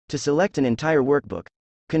To select an entire workbook,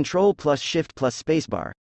 Ctrl plus Shift plus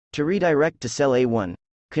Spacebar. To redirect to cell A1,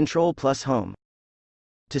 Ctrl plus Home.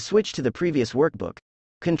 To switch to the previous workbook,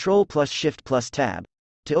 Ctrl plus Shift plus Tab.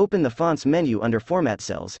 To open the fonts menu under Format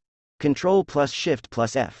Cells, Ctrl plus Shift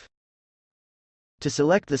plus F. To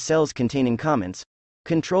select the cells containing comments,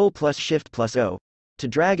 Ctrl plus Shift plus O. To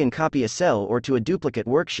drag and copy a cell or to a duplicate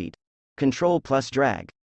worksheet, Ctrl plus Drag.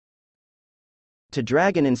 To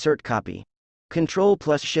drag and insert copy, Ctrl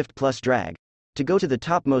plus Shift plus Drag. To go to the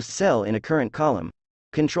topmost cell in a current column,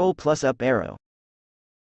 Ctrl plus Up arrow.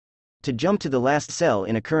 To jump to the last cell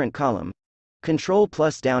in a current column, Ctrl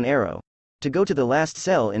plus Down arrow. To go to the last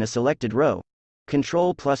cell in a selected row,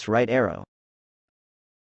 Ctrl plus Right arrow.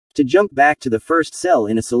 To jump back to the first cell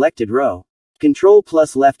in a selected row, Ctrl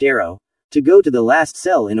plus Left arrow. To go to the last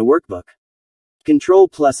cell in a workbook, Ctrl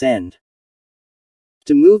plus End.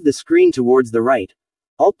 To move the screen towards the right,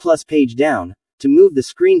 Alt plus Page down. To move the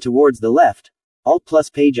screen towards the left, Alt plus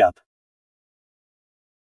Page up.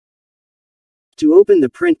 To open the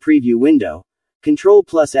print preview window, Ctrl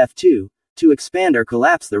plus F2. To expand or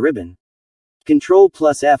collapse the ribbon, Ctrl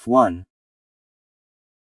plus F1.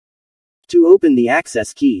 To open the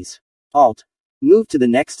access keys, Alt. Move to the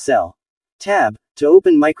next cell. Tab. To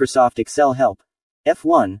open Microsoft Excel Help,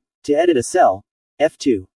 F1. To edit a cell,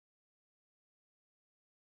 F2.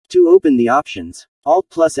 To open the options, Alt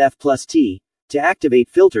plus F plus T. To activate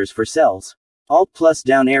filters for cells, Alt plus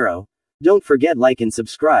Down arrow. Don't forget like and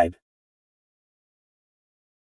subscribe.